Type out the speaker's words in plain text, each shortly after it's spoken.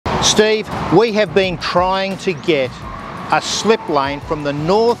Steve, we have been trying to get a slip lane from the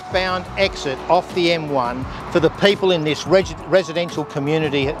northbound exit off the M1 for the people in this residential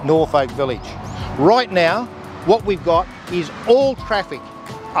community at Norfolk Village. Right now, what we've got is all traffic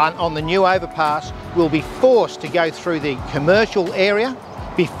on the new overpass will be forced to go through the commercial area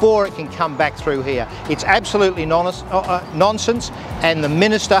before it can come back through here. It's absolutely nonsense, and the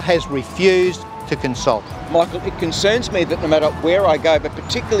Minister has refused to consult. Michael, it concerns me that no matter where I go, but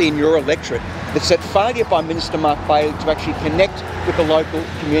particularly in your electorate, it's that failure by Minister Mark Bailey to actually connect with the local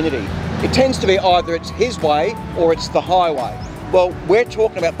community. It tends to be either it's his way or it's the highway. Well, we're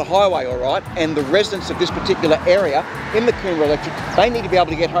talking about the highway, all right, and the residents of this particular area in the Coomera electorate, they need to be able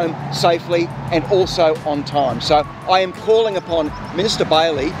to get home safely and also on time. So I am calling upon Minister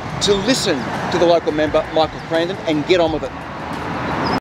Bailey to listen to the local member, Michael Crandon, and get on with it.